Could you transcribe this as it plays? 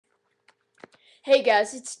Hey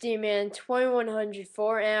guys, it's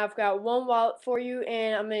D-Man2104 and I've got one wallet for you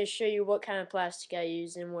and I'm going to show you what kind of plastic I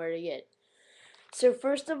use and where to get it. So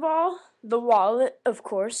first of all, the wallet, of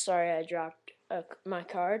course. Sorry I dropped my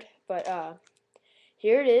card, but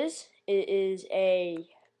here it is. It is a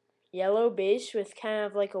yellow base with kind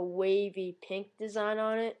of like a wavy pink design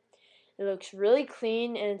on it. It looks really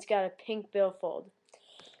clean and it's got a pink billfold.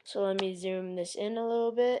 So let me zoom this in a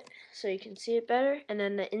little bit so you can see it better. And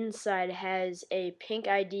then the inside has a pink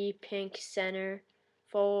ID, pink center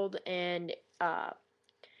fold, and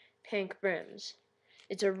pink brims.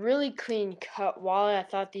 It's a really clean cut wallet. I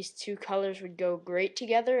thought these two colors would go great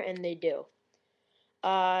together, and they do.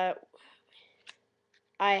 Uh,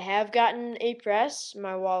 I have gotten a press.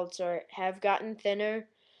 My wallets have gotten thinner.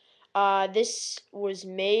 This was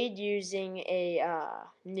made using a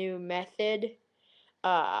new method.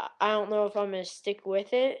 I don't know if I'm going to stick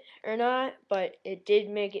with it or not, but it did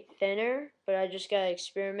make it thinner, but I just got to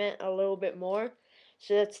experiment a little bit more.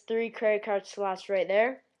 So that's 3 credit card slots right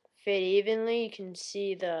there. Fit evenly. You can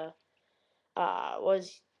see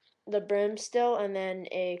was the brim still, and then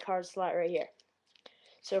a card slot right here.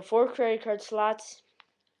 So 4 credit card slots,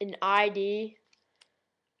 an ID,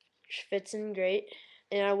 which fits in great.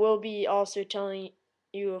 And I will be also telling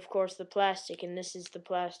you, of course, the plastic, and this is the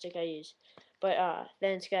plastic I use. But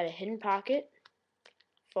then it's got a hidden pocket,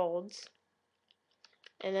 folds,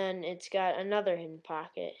 and then it's got another hidden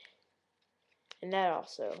pocket, and that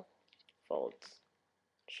also folds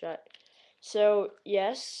shut. So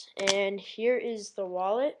yes, and here is the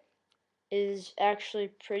wallet. It is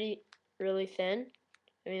actually really thin.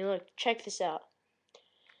 I mean, look, check this out.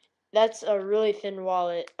 That's a really thin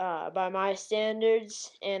wallet by my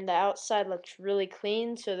standards, and the outside looks really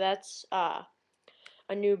clean, so that's a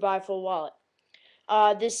new bifold wallet.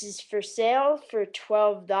 This is for sale for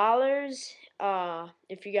 $12.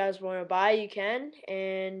 If you guys want to buy, you can.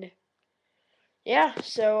 And yeah,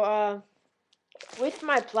 so with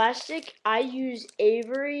my plastic, I use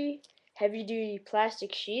Avery heavy duty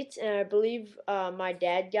plastic sheets, and I believe my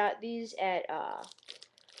dad got these at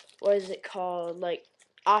what is it called, like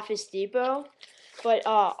Office Depot. But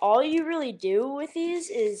all you really do with these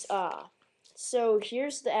is so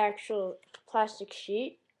here's the actual plastic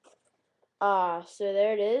sheet. So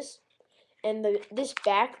there it is. And this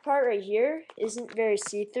back part right here isn't very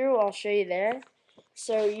see-through. I'll show you there.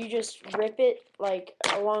 So you just rip it like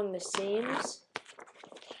along the seams,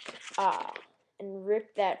 uh, and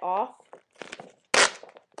rip that off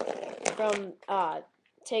from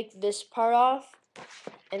take this part off,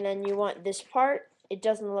 and then you want this part. It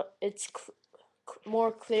doesn't look. It's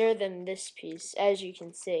more clear than this piece, as you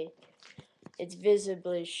can see. It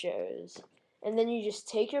visibly shows. And then you just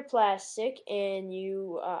take your plastic and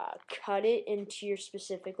you cut it into your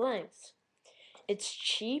specific lengths. It's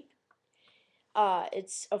cheap,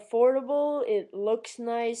 it's affordable, it looks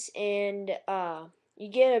nice, and you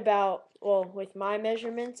get about, well, with my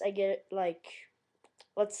measurements, I get like,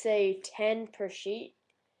 let's say 10 per sheet.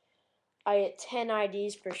 I get 10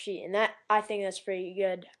 IDs per sheet, and that, I think that's pretty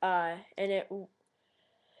good. And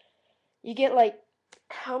you get like,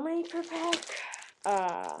 how many per pack?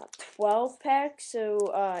 12 packs,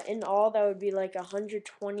 so in all that would be like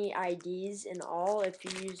 120 IDs in all if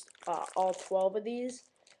you used all 12 of these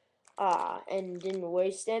and didn't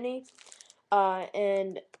waste any.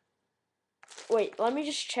 And wait, let me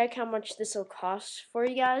just check how much this will cost for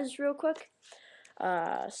you guys real quick.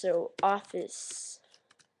 So Office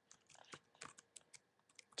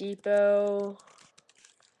Depot.com.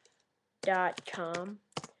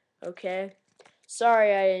 Okay.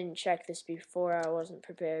 Sorry I didn't check this before, I wasn't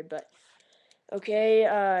prepared, but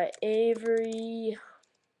okay, Avery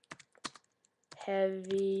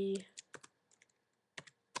heavy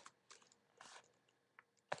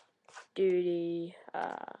duty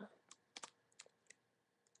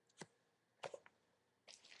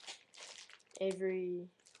Avery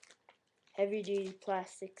heavy duty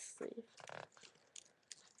plastic sleeve.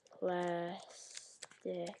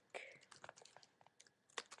 Plastic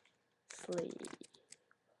sleeve.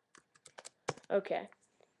 Okay.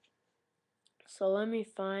 So let me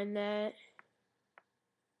find that.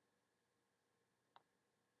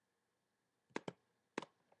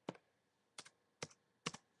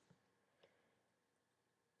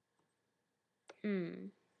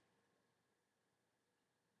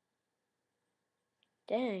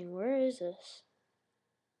 Dang, where is this?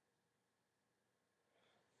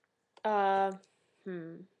 Uh,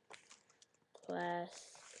 hmm. Plastic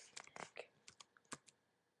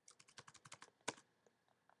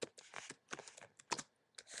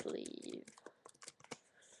sleeve.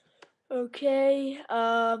 Okay,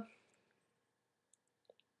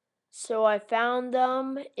 So I found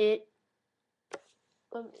them.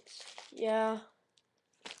 Yeah.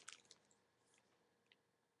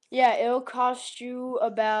 Yeah, it'll cost you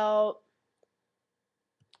about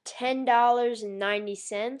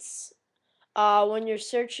 $10.90. When you're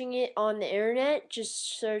searching it on the internet,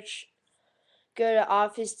 just go to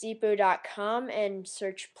OfficeDepot.com and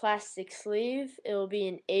search plastic sleeve. It'll be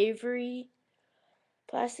an Avery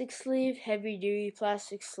plastic sleeve, heavy duty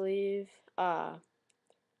plastic sleeve.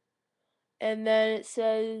 And then it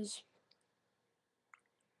says,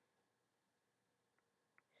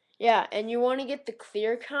 yeah, and you want to get the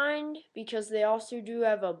clear kind because they also do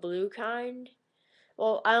have a blue kind.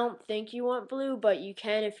 Well, I don't think you want blue, but you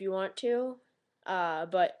can if you want to.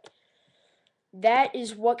 But that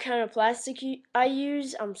is what kind of plastic I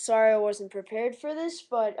use. I'm sorry I wasn't prepared for this,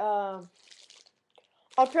 but I'll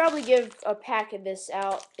probably give a pack of this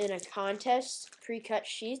out in a contest, pre-cut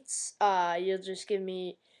sheets. You'll just give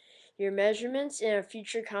me your measurements in a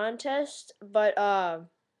future contest, but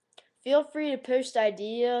feel free to post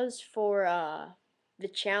ideas for the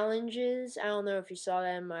challenges. I don't know if you saw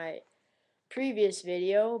that in my previous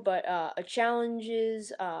video, but a challenge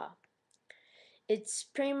is it's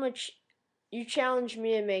pretty much you challenge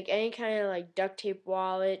me to make any kind of like duct tape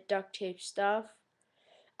wallet, duct tape stuff.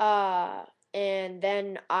 Uh, and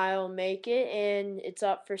then I'll make it and it's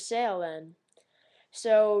up for sale then.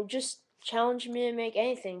 So just challenge me to make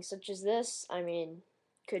anything such as this. I mean,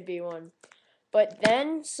 could be one. But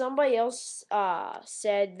then somebody else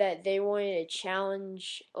said that they wanted a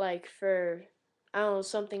challenge like for I don't know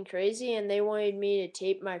something crazy and they wanted me to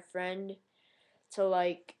tape my friend to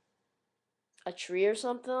like a tree or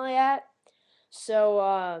something like that.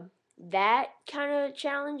 So that kind of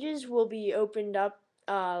challenges will be opened up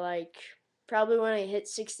like probably when I hit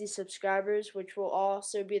 60 subscribers, which will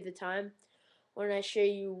also be the time when I show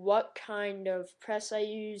you what kind of press I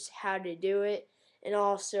use, how to do it, and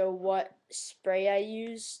also what spray I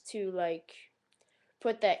use to like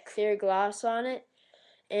put that clear gloss on it.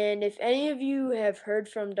 And if any of you have heard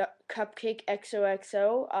from Cupcake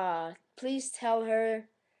XOXO, please tell her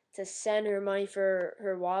to send her money for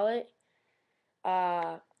her wallet.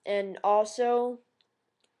 And also,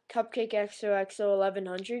 Cupcake XOXO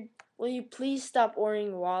 1100, will you please stop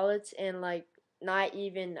ordering wallets and like not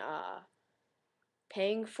even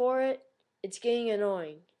paying for it? It's getting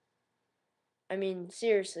annoying. I mean,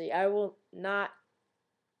 seriously, I will not.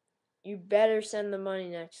 You better send the money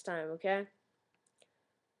next time, okay?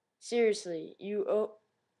 Seriously,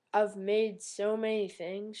 I've made so many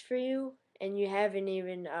things for you, and you haven't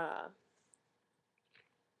even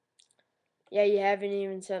you haven't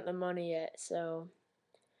even sent the money yet. So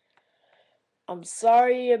I'm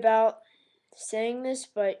sorry about saying this,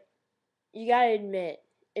 but you gotta admit,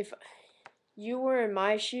 if you were in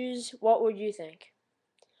my shoes, what would you think?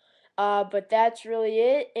 But that's really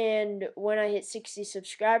it. And when I hit 60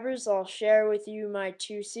 subscribers, I'll share with you my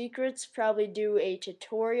 2 secrets, probably do a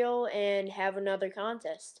tutorial, and have another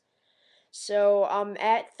contest. So I'm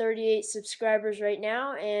at 38 subscribers right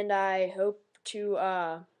now, and I hope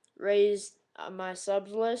to raise my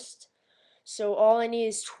subs list. So all I need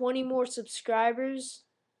is 20 more subscribers.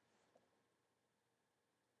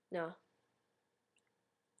 No.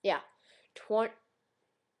 Yeah. 20.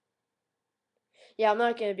 Yeah, I'm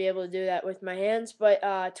not going to be able to do that with my hands,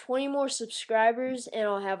 but 20 more subscribers, and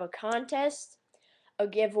I'll have a contest, a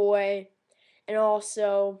giveaway, and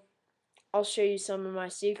also I'll show you some of my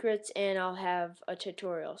secrets, and I'll have a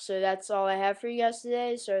tutorial. So that's all I have for you guys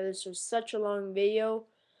today. Sorry this was such a long video,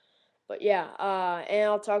 but yeah, and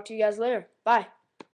I'll talk to you guys later. Bye.